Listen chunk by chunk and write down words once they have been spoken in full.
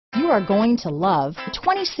are going to love the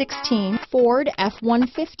 2016 Ford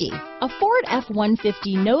F-150. A Ford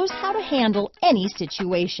F-150 knows how to handle any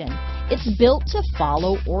situation. It's built to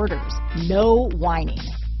follow orders, no whining.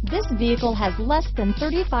 This vehicle has less than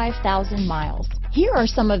 35,000 miles. Here are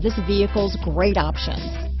some of this vehicle's great options: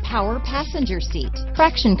 power passenger seat,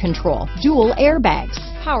 traction control, dual airbags,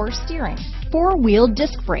 power steering, four-wheel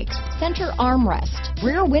disc brakes, center armrest,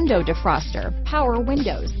 rear window defroster, power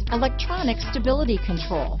windows, electronic stability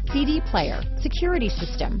control, CD player, security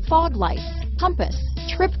system, fog lights, compass,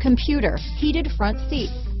 trip computer, heated front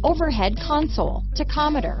seats, overhead console,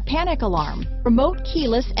 tachometer, panic alarm, remote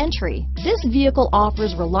keyless entry. This vehicle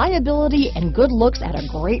offers reliability and good looks at a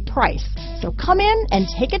great price. So come in and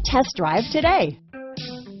take a test drive today.